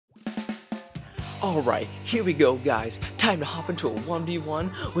Alright, here we go guys. Time to hop into a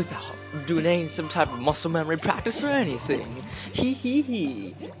 1v1 without doing any some type of muscle memory practice or anything. Hee hee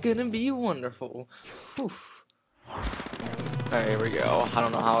hee. Gonna be wonderful. Whew. Alright, here we go. I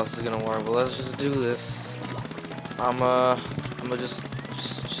don't know how this is gonna work, but let's just do this. I'm gonna just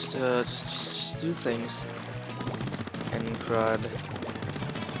do things. And crud.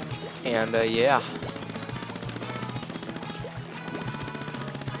 And yeah.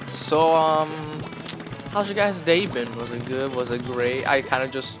 So how's your guys' day been? Was it good? Was it great? I kind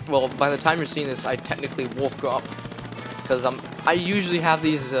of just, well, by the time you're seeing this, I technically woke up because I usually have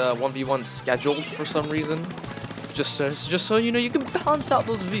these 1v1s scheduled for some reason, just so you know you can balance out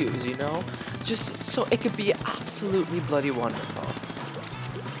those views, you know, just so it could be absolutely bloody wonderful.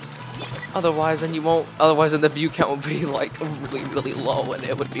 Otherwise, then you won't. Otherwise, then the view count would be like really low, and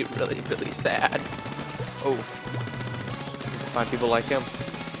it would be really sad. Oh, find people like him.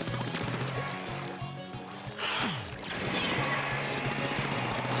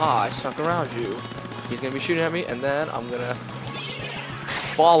 I snuck around you. He's gonna be shooting at me, and then I'm gonna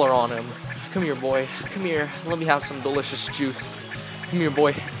baller on him. Come here, boy. Come here. Let me have some delicious juice. Come here,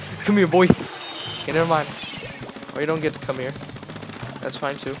 boy. Come here, boy. Okay, never mind. Or you don't get to come here. That's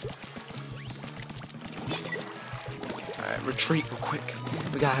fine too. Alright, retreat real quick.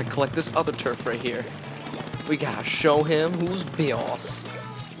 We gotta collect this other turf right here. We gotta show him who's boss.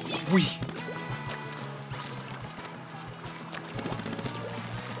 We.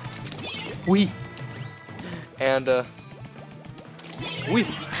 And I'm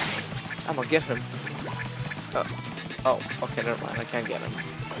gonna get him. Oh, okay, never mind. I can't get him.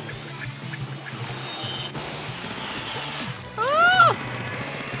 Ah!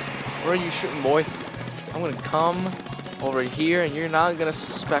 Where are you shooting, boy? I'm gonna come over here, and you're not gonna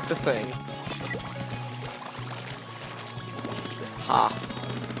suspect a thing. Ha!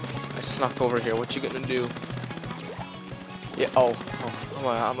 I snuck over here. What you gonna do? Yeah. Oh.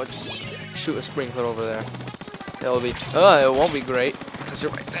 I'm gonna just shoot a sprinkler over there. It'll be. It won't be great because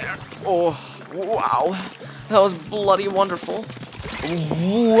you're right there. Oh, wow! That was bloody wonderful.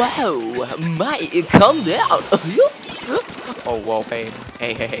 Wow! Mate, calm down. Oh, whoa! Hey!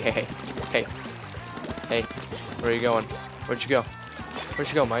 Where are you going? Where'd you go? Where'd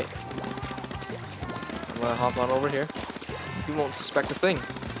you go, mate? I'm gonna hop on over here. You won't suspect a thing.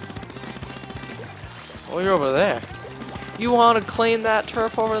 Oh, you're over there. You want to claim that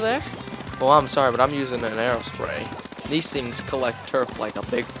turf over there? Well, I'm sorry, but I'm using an arrow spray. These things collect turf like a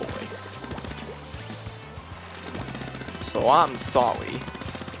big boy. So I'm sorry,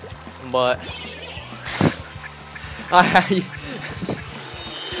 but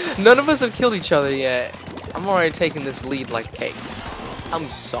none of us have killed each other yet. I'm already taking this lead like cake. I'm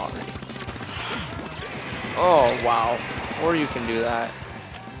sorry. Oh, wow. Or you can do that.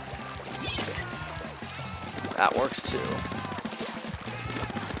 That works too.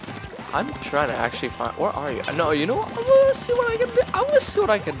 I'm trying to actually find. Where are you? No, you know what? I want to see what I can do. I want to see what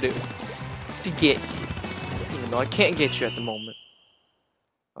I can do to get you. Even though I can't get you at the moment.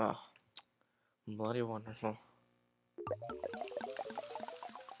 Oh, bloody wonderful.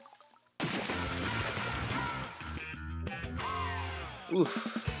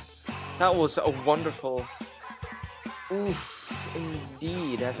 Oof, that was a wonderful. Oof,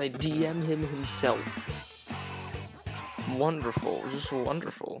 indeed. As I DM him himself. Wonderful, just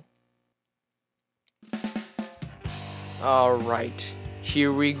wonderful. Alright,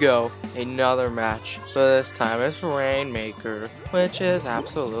 here we go. Another match. But this time it's Rainmaker, which is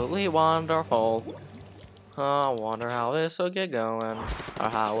absolutely wonderful. I wonder how this will get going. Or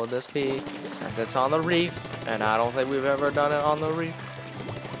how will this be? Since it's on the reef, and I don't think we've ever done it on the reef.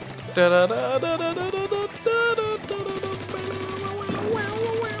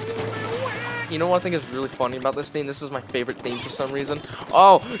 You know what I think is really funny about this theme? This is my favorite theme for some reason.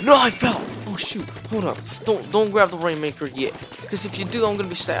 Oh no, I fell! Oh shoot! Hold up! Don't grab the Rainmaker yet, because if you do, I'm gonna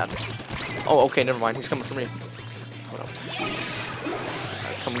be sad. Oh, okay, never mind. He's coming for me. Hold up!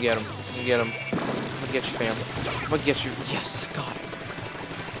 Right, come get him! Come get him! I'm gonna get you, fam! I'm gonna get you! Yes, I got it!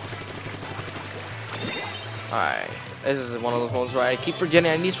 All right, this is one of those moments where I keep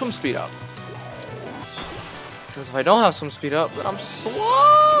forgetting I need swim speed up. Because if I don't have swim speed up, then I'm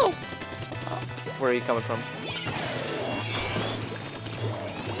slow. Where are you coming from?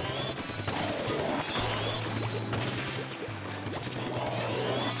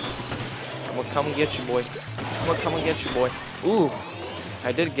 I'm gonna come and get you, boy. I'm gonna come and get you, boy. Ooh,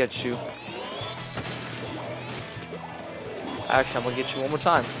 I did get you. Actually, I'm gonna get you one more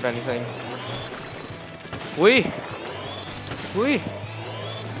time, if anything. Wee!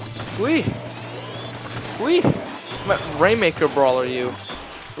 My Rainmaker brawler, you.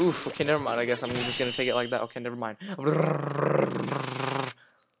 Oof, okay, never mind. I guess I'm just gonna take it like that. Okay, never mind.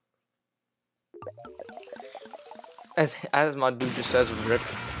 As my dude just says, rip.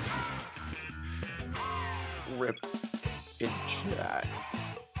 Rip in chat.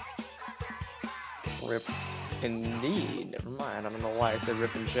 Rip indeed. Never mind. I don't know why I said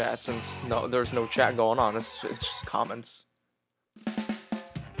rip in chat since there's no chat going on. It's just comments.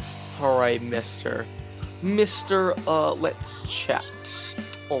 Alright, Mr. Let's chat.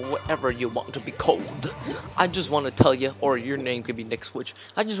 Or whatever you want to be called. I just want to tell you, or your name could be Nickswitch.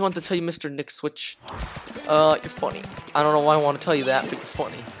 I just want to tell you, Mr. Nickswitch, you're funny. I don't know why I want to tell you that, but you're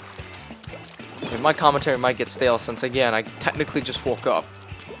funny. I mean, my commentary might get stale since, again, I technically just woke up.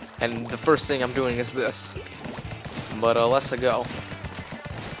 And the first thing I'm doing is this. But, let's go.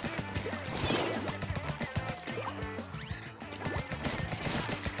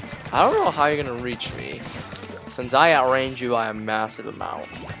 I don't know how you're gonna reach me, since I outrange you by a massive amount.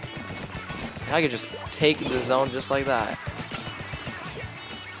 And I could just take the zone just like that.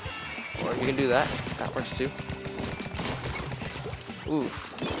 Or you can do that. That works too.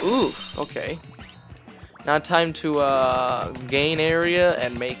 Oof. Oof. Okay. Now time to gain area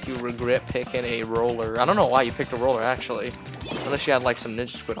and make you regret picking a roller. I don't know why you picked a roller actually. Unless you had like some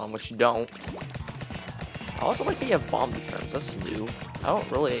Nickswitch on, which you don't. I also like that you have bomb defense. That's new. I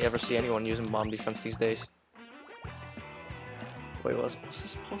don't really ever see anyone using bomb defense these days. Wait, what's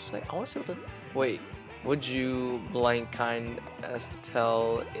this supposed to say? I want to see what the... Wait, would you blank kind as to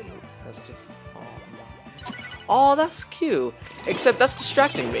tell in as to fall? Oh, that's cute. Except that's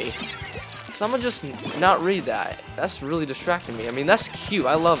distracting me. So I'm gonna just not read that. That's really distracting me. I mean, that's cute.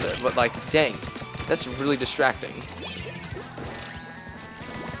 I love it. But like, dang, that's really distracting.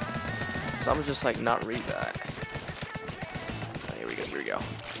 So I'm gonna just like not read that. Oh, here we go. Here we go.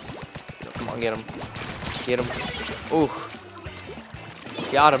 No, come on, get him. Get him. Ooh.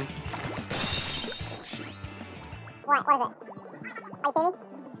 Got him. Oh, shoot. What is it? Are you kidding me?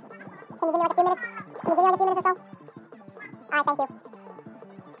 Can you give me like a few minutes? Can you give me like a few minutes or so? Alright, thank you.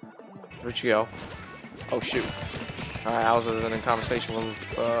 Where'd you go? Oh, shoot. Alright, I was in a conversation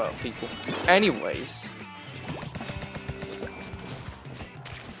with people. Anyways.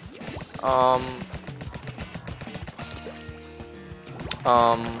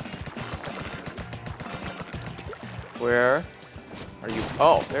 Where are you?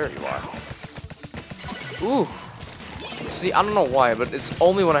 Oh, there you are. Ooh. See, I don't know why, but it's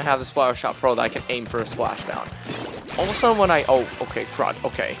only when I have the Splash Shot Pro that I can aim for a splashdown. All of a sudden when I... Oh, okay, crud,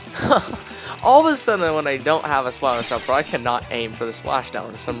 okay. All of a sudden when I don't have a Splash Shot Pro, I cannot aim for the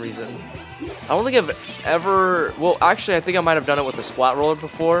splashdown for some reason. I don't think I've ever... Well, actually, I think I might have done it with the Splat Roller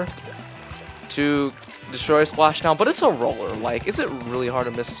before to destroy a splashdown, but it's a roller. Like, is it really hard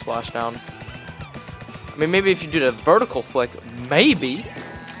to miss a splashdown? I mean, maybe if you did a vertical flick, maybe,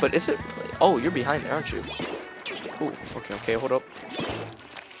 but is it really? Oh, you're behind there, aren't you? Ooh, okay, okay, hold up.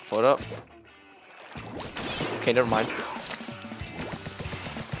 Hold up. Okay, never mind.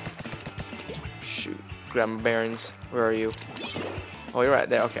 Shoot. Grab my bearings. Where are you? Oh, you're right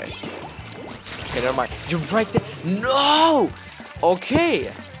there, okay. Okay, never mind. You're right there. No!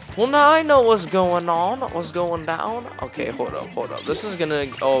 Okay. Well, now I know what's going on. What's going down. Okay, hold up, hold up. This is gonna...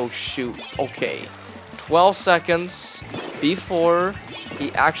 Oh, shoot. Okay. 12 seconds before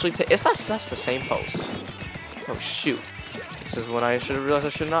he actually takes... That's the same post. Oh, shoot. This is when I should have realized I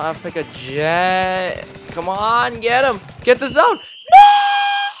should not have picked a jet. Come on, get him. Get the zone. No!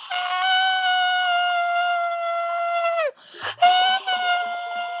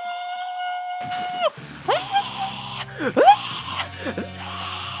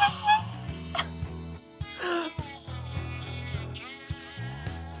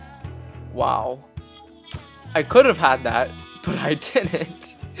 Wow. I could have had that, but I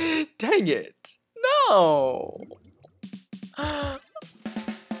didn't. Dang it. No.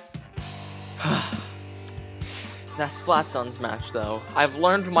 That Splatoon's match, though. I've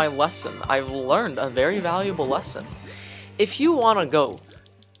learned my lesson. I've learned a very valuable lesson. If you want to go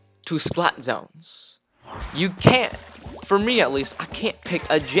to Splat Zones, you can't. For me, at least, I can't pick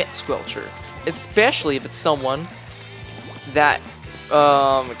a Jet Squelcher. Especially if it's someone that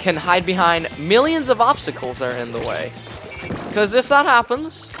can hide behind millions of obstacles that are in the way. Because if that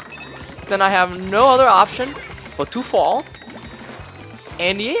happens, then I have no other option but to fall.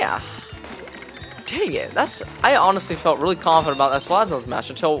 And yeah. Dang it. I honestly felt really confident about that Splatoon's match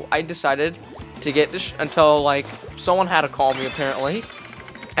until I decided to get this, until like someone had to call me apparently.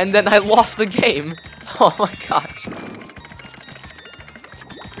 And then I lost the game. Oh my gosh.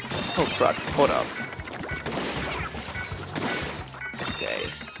 Oh crud. Hold up.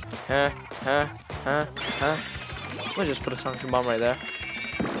 Okay. I'm gonna just put a suction bomb right there.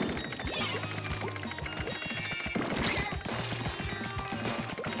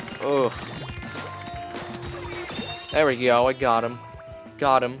 Ugh. There we go. I got him.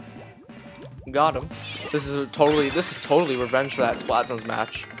 Got him. Got him. This is totally revenge for that Splatoon's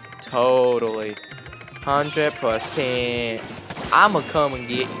match. Totally. 100%. I'ma come and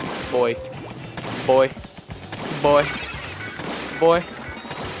get you, boy. Boy. Boy. Boy.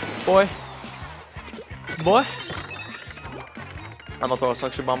 Boy. Boy. I'm gonna throw a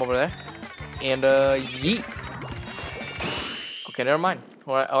suction bomb over there. And, yeet. Okay, never mind.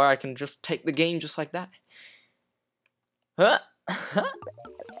 Or I can just take the game just like that. Huh?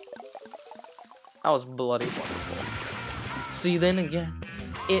 That was bloody wonderful. See, then again,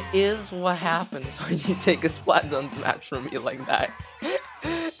 it is what happens when you take a Splatoon match from me like that.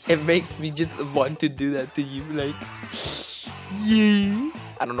 It makes me just want to do that to you, like, yeah.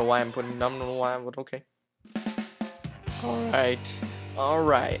 I don't know why I'm putting, I don't know why, but okay.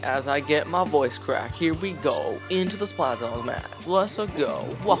 Alright, as I get my voice crack, here we go, into the Splatoon match. Let's go.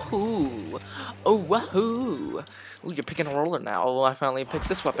 Wahoo! Oh, wahoo! Ooh, you're picking a roller now. Oh, I finally picked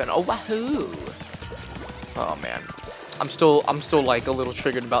this weapon. Oh, wahoo! Oh, man. I'm still like a little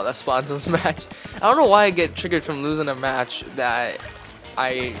triggered about that Splatoon match. I don't know why I get triggered from losing a match that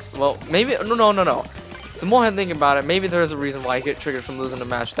well, maybe, no. The more I think about it, maybe there's a reason why I get triggered from losing a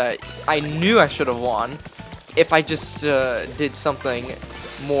match that I knew I should have won if I just did something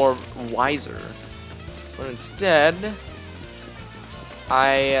more wiser. But instead,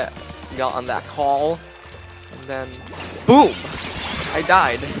 I got on that call, and then, boom! I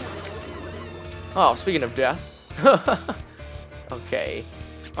died. Oh, speaking of death. Okay.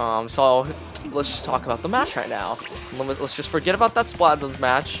 So let's just talk about the match right now. Let's just forget about that Splatoon's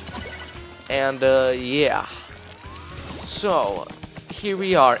match. And yeah. So here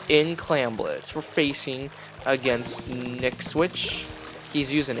we are in Clam Blitz. We're facing against Nickswitch.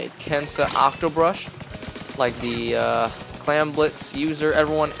 He's using a Kensa Octobrush, like the Clam Blitz user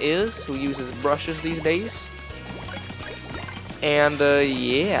everyone is, who uses brushes these days. And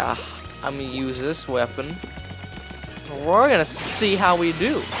yeah, I'm gonna use this weapon. We're gonna see how we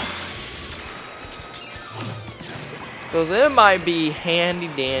do. Cause it might be handy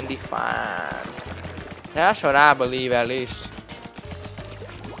dandy fine. That's what I believe, at least.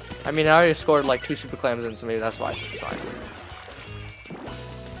 I mean, I already scored like 2 super clams in, so maybe that's why. It's fine.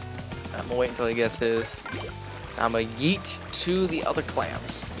 I'm gonna wait until he gets his. I'm gonna yeet to the other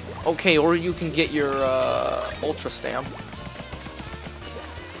clams. Okay, or you can get your ultra stamp.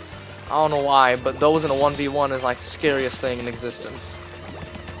 I don't know why, but those in a 1v1 is like the scariest thing in existence.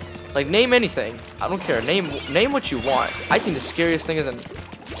 Like, name anything. I don't care. Name what you want. I think the scariest thing is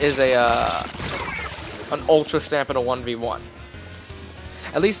an ultra stamp in a 1v1.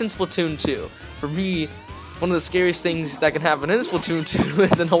 At least in Splatoon 2. For me, one of the scariest things that can happen in Splatoon 2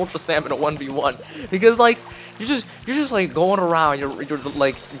 is an ultra stamp in a 1v1. Because like you're just like going around, you're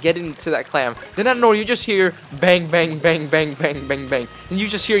like getting to that clam. Then I don't know, you just hear bang bang bang bang bang bang bang. And you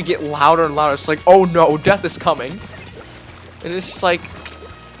just hear it get louder and louder. It's like, oh no, death is coming. And it's just like,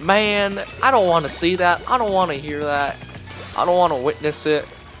 man, I don't want to see that. I don't want to hear that. I don't want to witness it.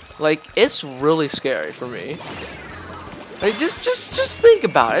 Like, it's really scary for me. Like, just think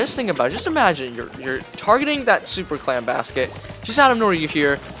about it. Just think about it. Just imagine you're targeting that super clam basket. Just out of nowhere, you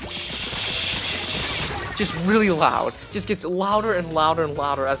hear just really loud. Just gets louder and louder and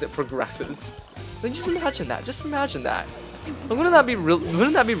louder as it progresses. Like, just imagine that. Just imagine that. Like, wouldn't that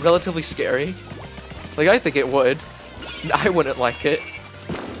be relatively scary? Like, I think it would. I wouldn't like it.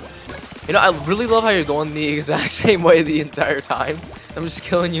 You know, I really love how you're going the exact same way the entire time. I'm just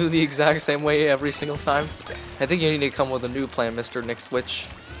killing you the exact same way every single time. I think you need to come with a new plan, Mr. Nickswitch.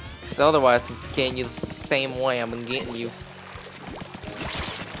 Because otherwise, I'm getting you the same way I'm getting you.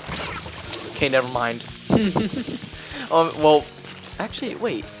 Okay, never mind. Well, actually,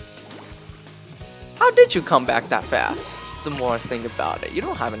 wait. How did you come back that fast? The more I think about it. You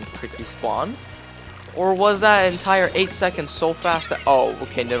don't have any quick respawn. Or was that entire 8 seconds so fast that... Oh,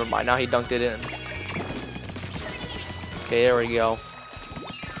 okay, never mind. Now he dunked it in. Okay, there we go.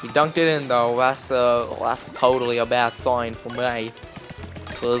 He dunked it in, though. That's totally a bad sign for me.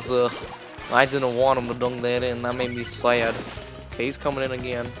 Because I didn't want him to dunk that in. That made me sad. Okay, he's coming in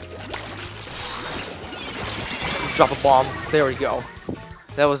again. Drop a bomb. There we go.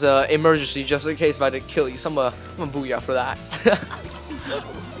 That was an emergency just in case if I didn't kill you. So I'm a booyah for that.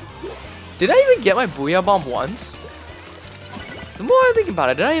 Did I even get my booyah bomb once? The more I think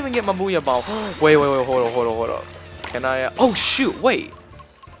about it, did I even get my booyah bomb? Wait, hold on. Can I? Oh shoot! Wait.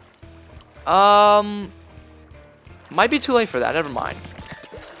 Might be too late for that. Never mind.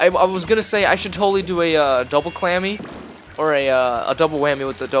 I was gonna say I should totally do a double clammy, or a double whammy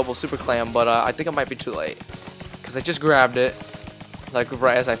with the double super clam, but I think it might be too late, cause I just grabbed it, Like,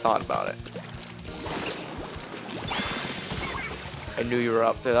 right as I thought about it. I knew you were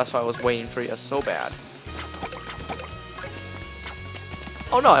up there. That's why I was waiting for you so bad.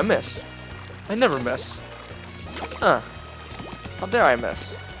 Oh no, I missed. I never miss. How dare I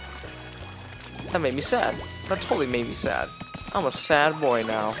miss? That made me sad. That totally made me sad. I'm a sad boy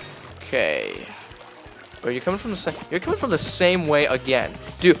now. Okay. Are you coming from the same? You're coming from the same way again,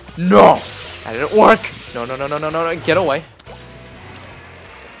 dude. No, that didn't work. No, no, no, no, no, no, no. Get away.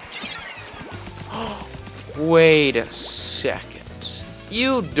 Wait a second.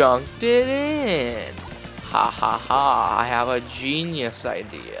 You dunked it in. Ha ha ha. I have a genius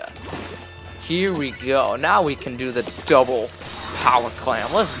idea. Here we go. Now we can do the double power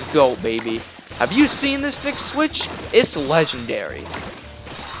clam. Let's go, baby. Have you seen this Nickswitch? It's legendary.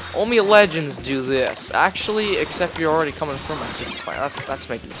 Only legends do this. Actually, except you're already coming from my super clan. That's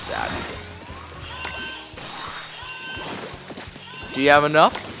making me sad. Do you have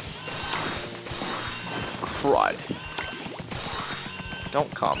enough? Crud. Don't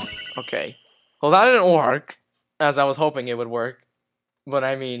come. Okay. Well, that didn't work, as I was hoping it would work. But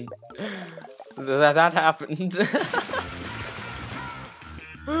I mean, that happened.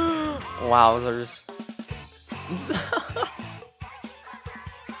 Wowzers.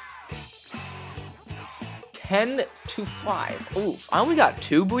 10-5. Oof. I only got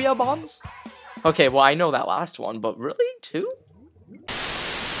 2 Booyah Bombs? Okay, well, I know that last one, but really? 2?